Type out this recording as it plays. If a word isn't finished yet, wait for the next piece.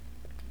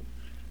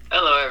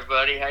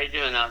buddy. How you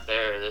doing out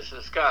there? This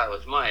is Scott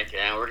with Mike,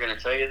 and we're going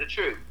to tell you the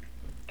truth.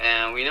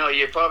 And we know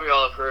you probably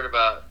all have heard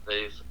about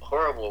these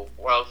horrible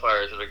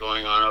wildfires that are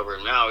going on over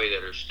in Maui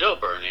that are still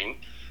burning,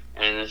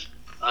 and this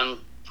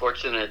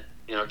unfortunate,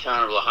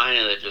 town of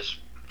Lahaina that just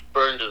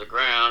burned to the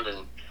ground.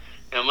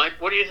 And Mike,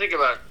 what do you think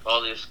about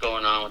all this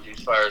going on with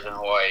these fires in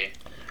Hawaii?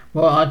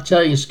 Well, I'll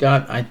tell you,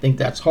 Scott, I think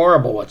that's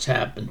horrible what's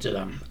happened to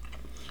them.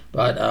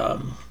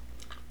 But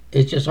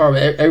it's just horrible.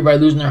 Everybody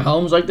losing their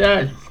homes like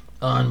that?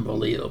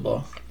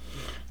 Unbelievable.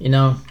 You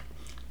know,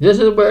 this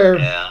is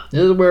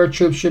where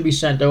troops should be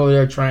sent over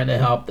there trying to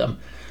help them.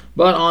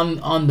 But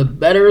on the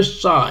better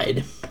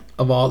side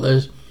of all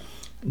this,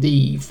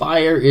 the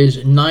fire is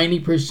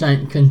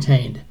 90%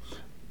 contained.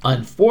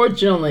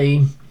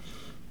 Unfortunately,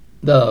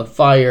 the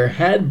fire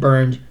had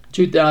burned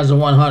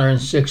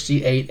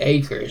 2,168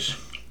 acres.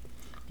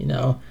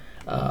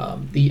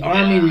 The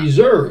Army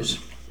Reserves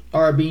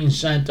are being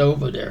sent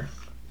over there.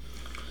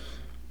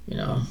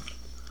 Yeah,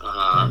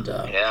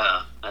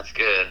 that's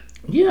good.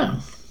 Yeah,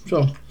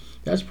 so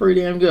that's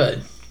pretty damn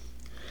good.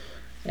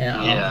 And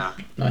I'm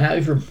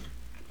happy for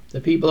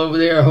the people over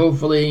there.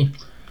 Hopefully,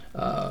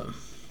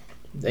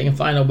 they can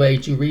find a way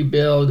to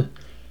rebuild,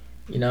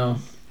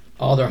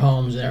 all their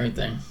homes and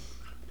everything.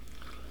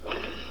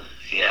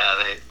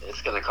 Yeah,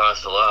 it's going to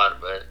cost a lot,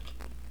 but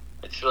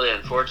it's really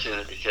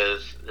unfortunate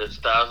because there's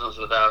thousands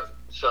without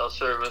cell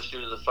service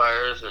due to the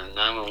fires, and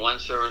 911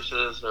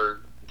 services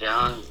are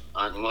down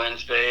on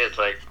Wednesday. It's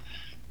like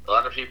a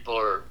lot of people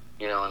are,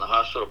 in the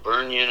hospital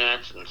burn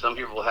units, and some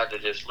people had to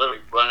just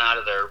literally run out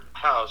of their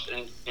house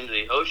into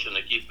the ocean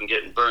to keep from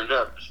getting burned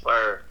up. This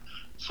fire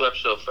swept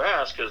so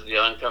fast because of the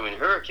oncoming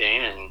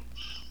hurricane, and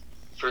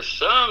for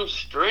some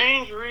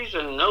strange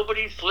reason,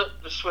 nobody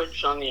flipped the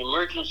switch on the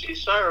emergency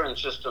siren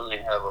system they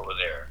have over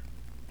there.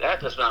 That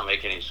does not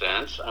make any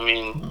sense. I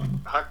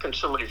mean, how can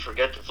somebody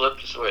forget to flip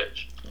the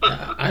switch?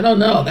 I don't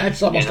know.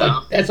 That's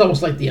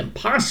almost like the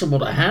impossible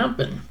to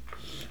happen.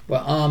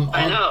 Well,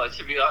 I know it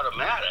should be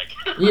automatic.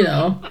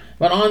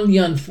 But on the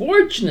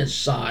unfortunate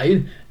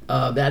side,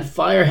 that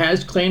fire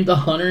has claimed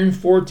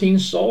 114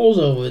 souls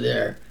over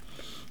there.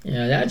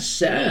 That's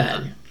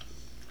sad.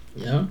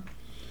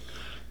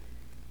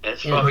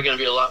 It's probably going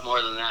to be a lot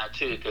more than that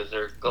too, because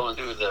they're going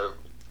through the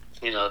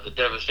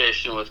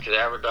devastation with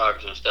cadaver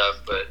dogs and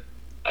stuff. But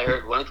I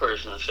heard one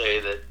person say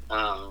that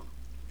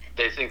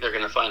they think they're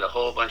going to find a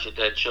whole bunch of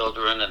dead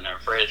children, and they're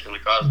afraid it's going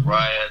to cause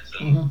riots.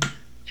 And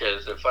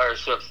because the fire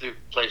swept through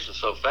places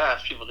so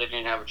fast, people didn't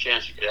even have a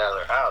chance to get out of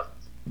their house.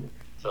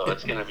 So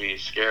it's going to be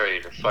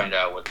scary to find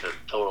out what the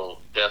total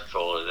death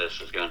toll of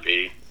this is going to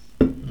be.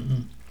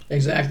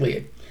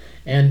 Exactly.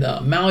 And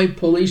Maui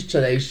police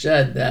today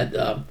said that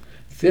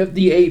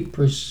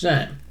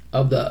 58%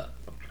 of the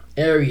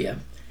area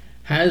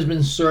has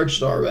been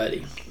searched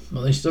already.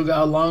 Well, they still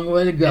got a long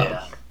way to go.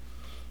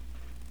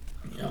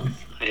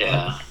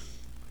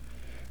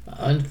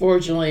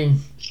 Unfortunately,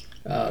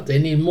 they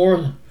need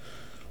more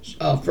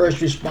first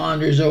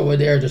responders over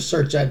there to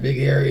search that big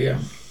area.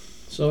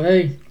 So,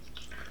 hey,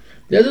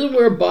 this is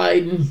where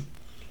Biden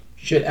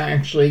should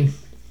actually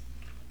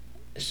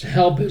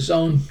help his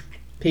own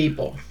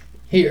people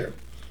here.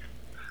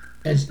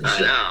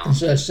 Instead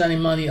of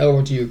sending money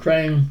over to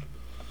Ukraine,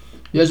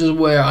 this is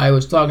where I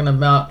was talking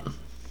about,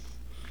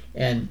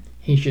 and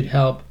he should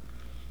help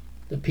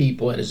the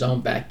people in his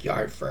own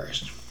backyard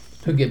first,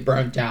 who get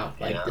burnt out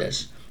like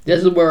this.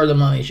 This is where the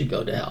money should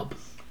go to help.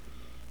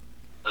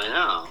 I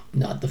know.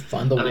 Not to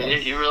fund the war. I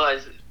mean, you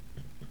realize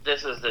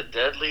this is the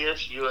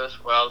deadliest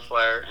U.S.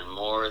 wildfire in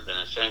more than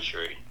a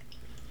century.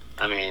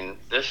 I mean,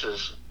 this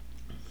is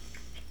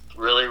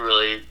really,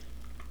 really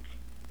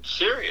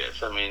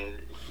serious. I mean,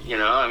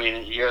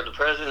 you're the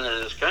president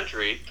of this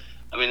country.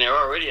 I mean, they're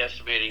already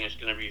estimating it's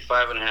going to be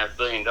 $5.5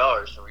 billion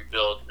to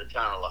rebuild the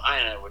town of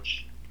Lahaina,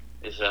 which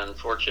is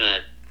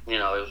unfortunate. It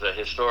was a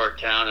historic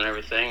town and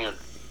everything.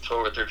 It's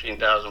over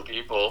 13,000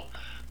 people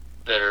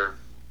that are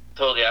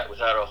totally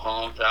without a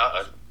home.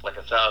 Like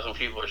 1,000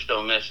 people are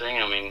still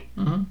missing. I mean,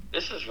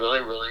 this is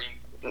really, really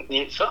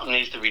something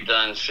needs to be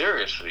done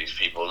serious for these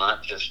people,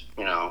 not just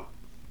let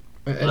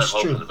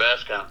hope for the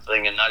best kind of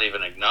thing and not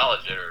even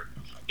acknowledge it. Or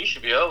he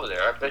should be over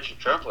there. I bet you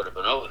Trump would have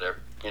been over there,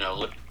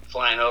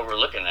 flying over,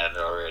 looking at it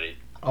already.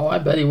 Oh, I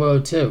bet he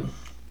would too.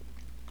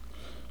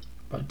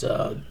 But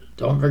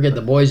don't forget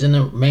the boys in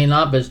the main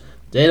office.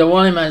 They don't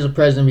want him as a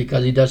president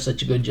because he does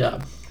such a good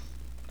job.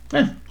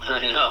 I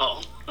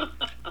know.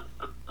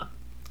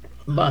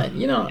 But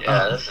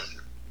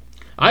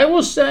I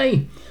will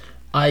say,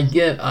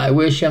 I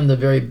wish him the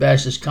very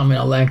best this coming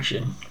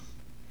election.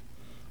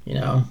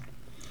 Yeah.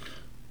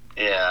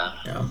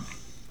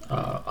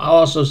 I'll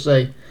also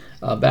say,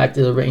 back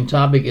to the main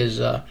topic is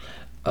the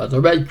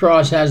Red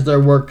Cross has their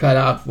work cut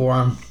out for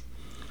them,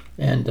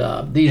 and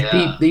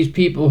these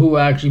people who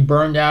actually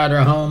burned out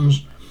their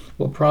homes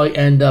will probably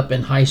end up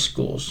in high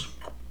schools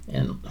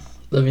and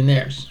living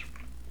there.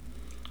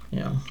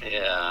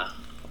 Yeah.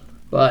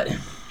 But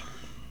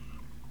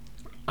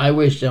I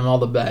wish them all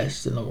the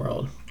best in the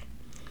world.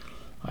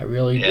 I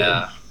really do.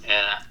 Yeah,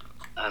 and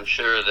I'm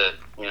sure that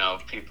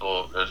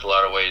people. There's a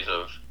lot of ways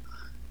of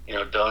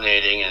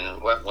donating.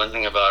 And one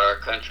thing about our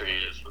country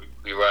is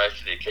we rise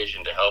to the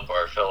occasion to help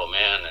our fellow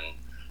man, and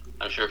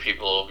I'm sure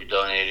people will be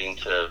donating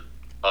to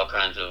all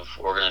kinds of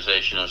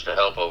organizations to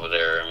help over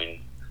there. I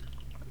mean,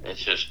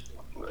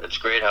 it's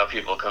great how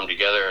people come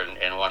together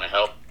and want to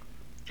help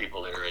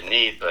people that are in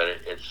need, but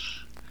it's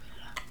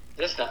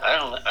this. I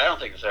don't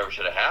think this ever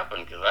should have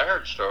happened, because I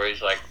heard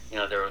stories like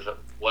there was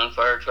one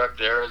fire truck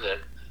there that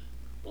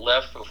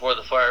left before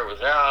the fire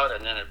was out,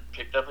 and then it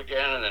picked up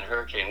again, and then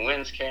hurricane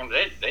winds came.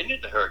 They knew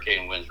the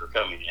hurricane winds were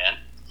coming in.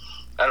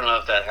 I don't know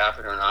if that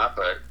happened or not,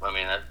 but I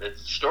mean,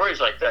 it's stories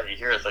like that you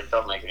hear. It's like,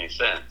 don't make any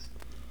sense.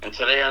 And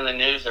today on the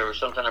news, there was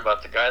something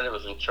about the guy that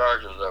was in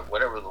charge of the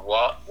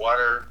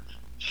water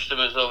system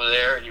is over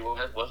there. He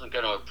wasn't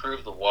going to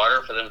approve the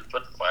water for them to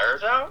put the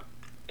fires out.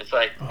 It's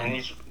like, and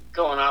he's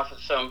going off with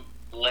some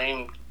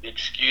lame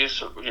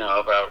excuse,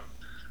 about.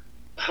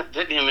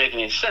 Didn't even make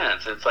any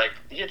sense. It's like,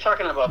 you're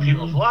talking about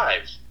people's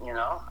lives, and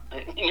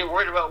you're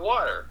worried about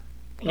water,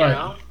 you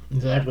know?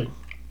 Exactly.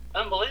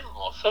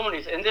 Unbelievable. So many,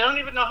 and they don't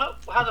even know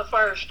how the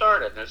fire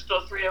started. There's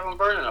still 3 of them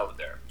burning over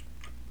there.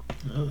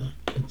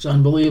 It's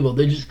unbelievable.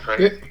 They're just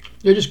going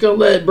to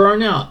let it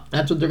burn out.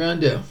 That's what they're going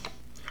to do.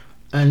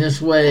 And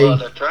this way... Well,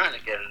 they're trying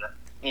to get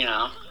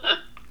it,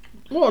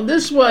 Well,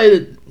 this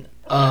way,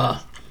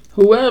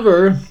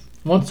 whoever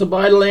wants to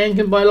buy the land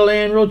can buy the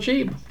land real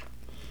cheap.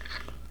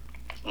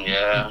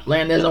 Yeah.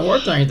 Land doesn't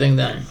worth anything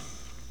then.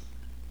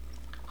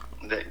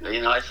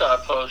 I saw a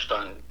post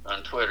on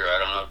Twitter. I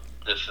don't know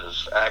if this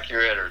is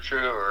accurate or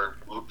true, or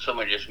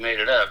somebody just made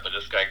it up, but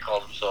this guy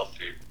called himself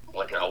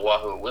like an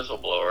Oahu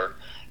whistleblower,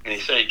 and he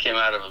said he came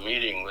out of a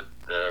meeting with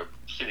the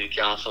city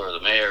council or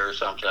the mayor or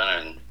something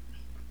and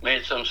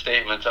made some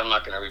statements I'm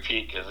not going to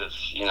repeat because it's,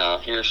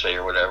 hearsay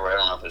or whatever. I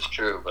don't know if it's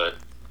true, but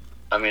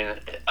I mean,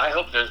 I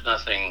hope there's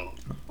nothing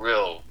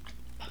real.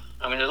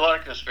 I mean, there's a lot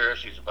of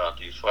conspiracies about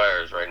these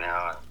fires right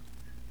now.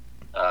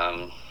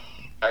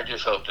 I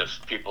just hope that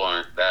people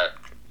aren't that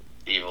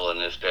evil in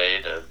this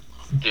day to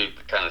do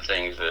the kind of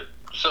things that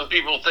some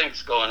people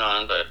think's going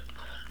on, but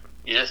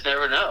you just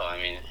never know.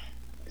 I mean,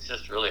 it's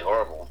just really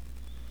horrible.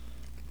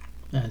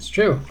 That's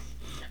true.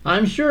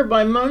 I'm sure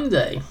by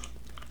Monday,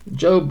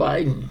 Joe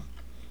Biden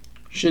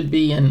should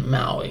be in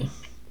Maui.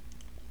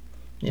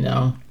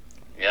 Yeah,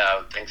 I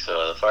would think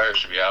so. The fire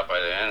should be out by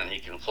then, and he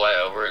can fly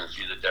over and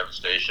see the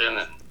devastation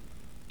and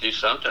do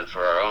something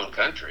for our own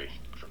country,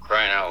 for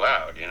crying out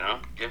loud,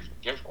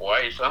 give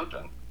Hawaii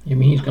something. You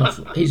mean he's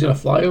gonna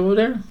fly over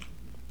there?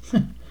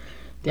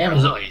 Damn,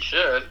 no, he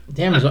should.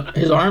 Damn,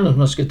 his arms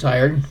must get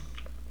tired.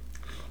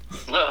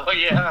 Oh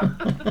yeah.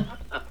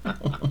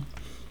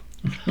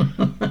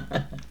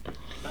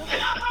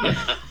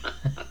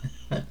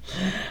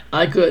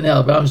 I couldn't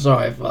help it. I'm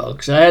sorry,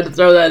 folks. I had to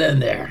throw that in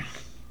there.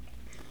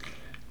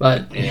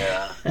 But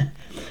yeah,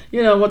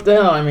 what the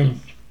hell? I mean,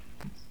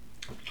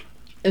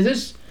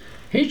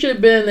 he should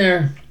have been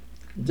there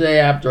the day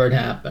after it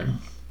happened.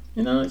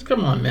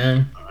 Come on,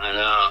 man. I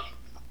know.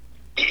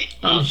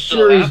 I'm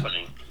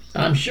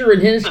sure in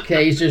his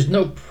case, there's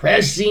no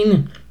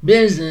pressing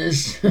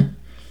business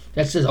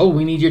that says, "Oh,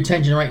 we need your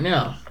attention right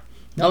now."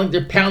 Not like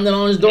they're pounding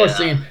on his door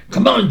saying,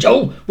 "Come on,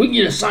 Joe, we need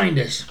you to sign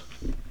this."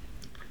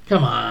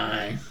 Come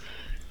on.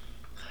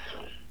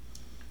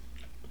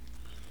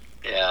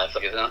 Yeah, it's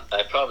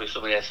like probably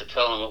somebody has to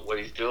tell him what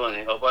he's doing.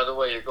 And, oh, by the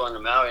way, you're going to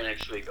Maui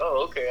next week.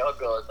 Oh, okay, I'll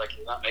go. It's like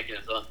he's not making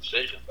his own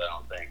decisions, I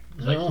don't think.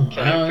 It's like,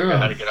 can he figure out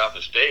how to get off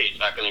the stage?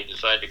 How can he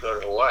decide to go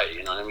to Hawaii?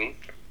 You know what I mean?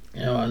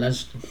 But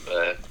that's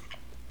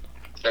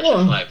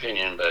just my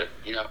opinion. But,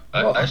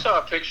 I saw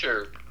a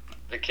picture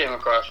that came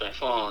across my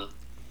phone.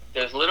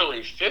 There's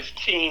literally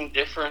 15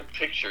 different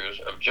pictures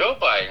of Joe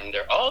Biden.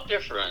 They're all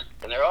different,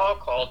 and they're all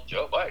called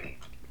Joe Biden.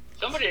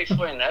 Somebody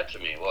explain that to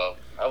me. Well,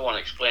 I won't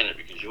explain it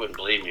because you wouldn't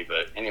believe me,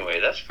 but anyway,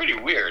 that's pretty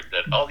weird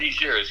that all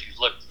these years he's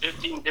looked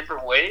 15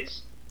 different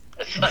ways.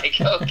 It's like,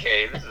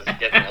 okay, this is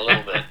getting a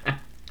little bit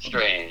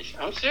strange.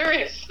 I'm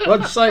serious.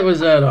 What site was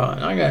that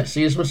on? I gotta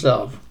see this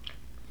myself.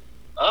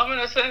 I'm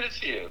gonna send it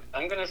to you.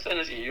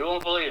 You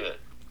won't believe it.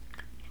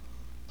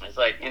 It's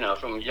like,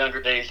 from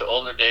younger days to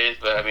older days,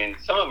 but I mean,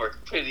 some of them are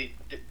completely,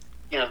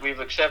 we've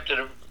accepted,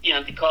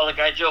 to call the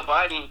guy Joe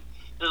Biden,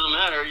 doesn't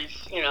matter,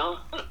 he's,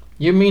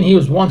 You mean he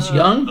was once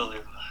young?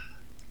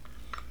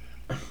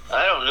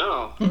 I don't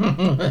know.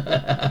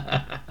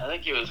 I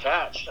think he was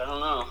hatched. I don't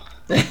know.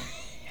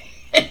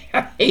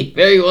 He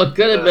very well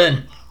could have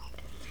been.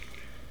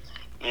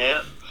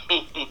 Yeah.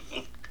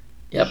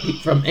 Yep,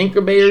 from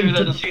incubator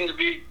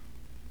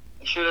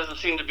sure doesn't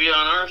seem to be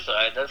on our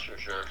side, that's for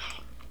sure.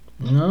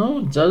 No,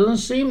 it doesn't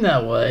seem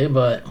that way,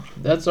 but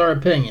that's our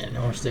opinion,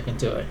 and we're sticking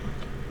to it.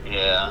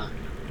 Yeah.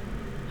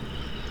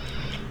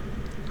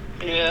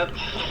 Yep.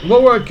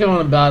 What we're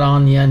coming about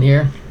on the end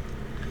here.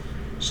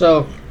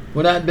 So,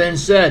 with that being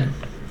said,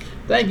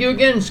 thank you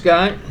again,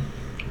 Scott.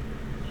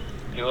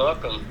 You're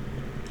welcome.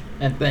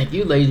 And thank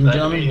you, ladies and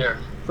gentlemen.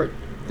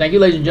 Thank you,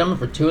 ladies and gentlemen,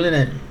 for tuning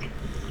in.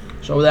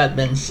 So, with that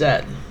being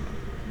said,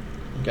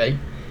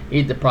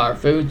 eat the proper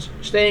foods,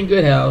 stay in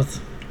good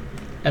health,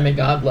 and may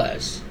God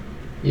bless.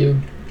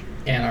 you,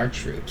 and our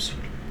troops.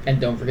 And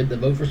don't forget to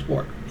vote for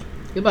sport.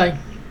 Goodbye.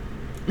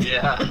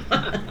 Yeah.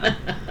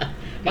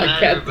 My Good night,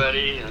 cat.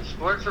 everybody. And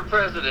sport for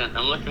president.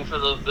 I'm looking for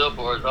those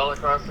billboards all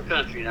across the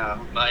country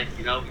now. Mike,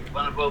 you want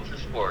to vote for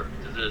sport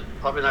because there's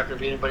probably not going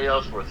to be anybody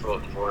else worth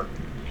voting for.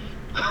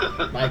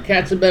 My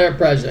cat's a better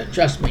president.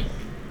 Trust me.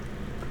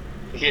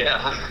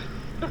 Yeah.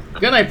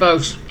 Good night,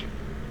 folks.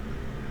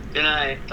 Good night.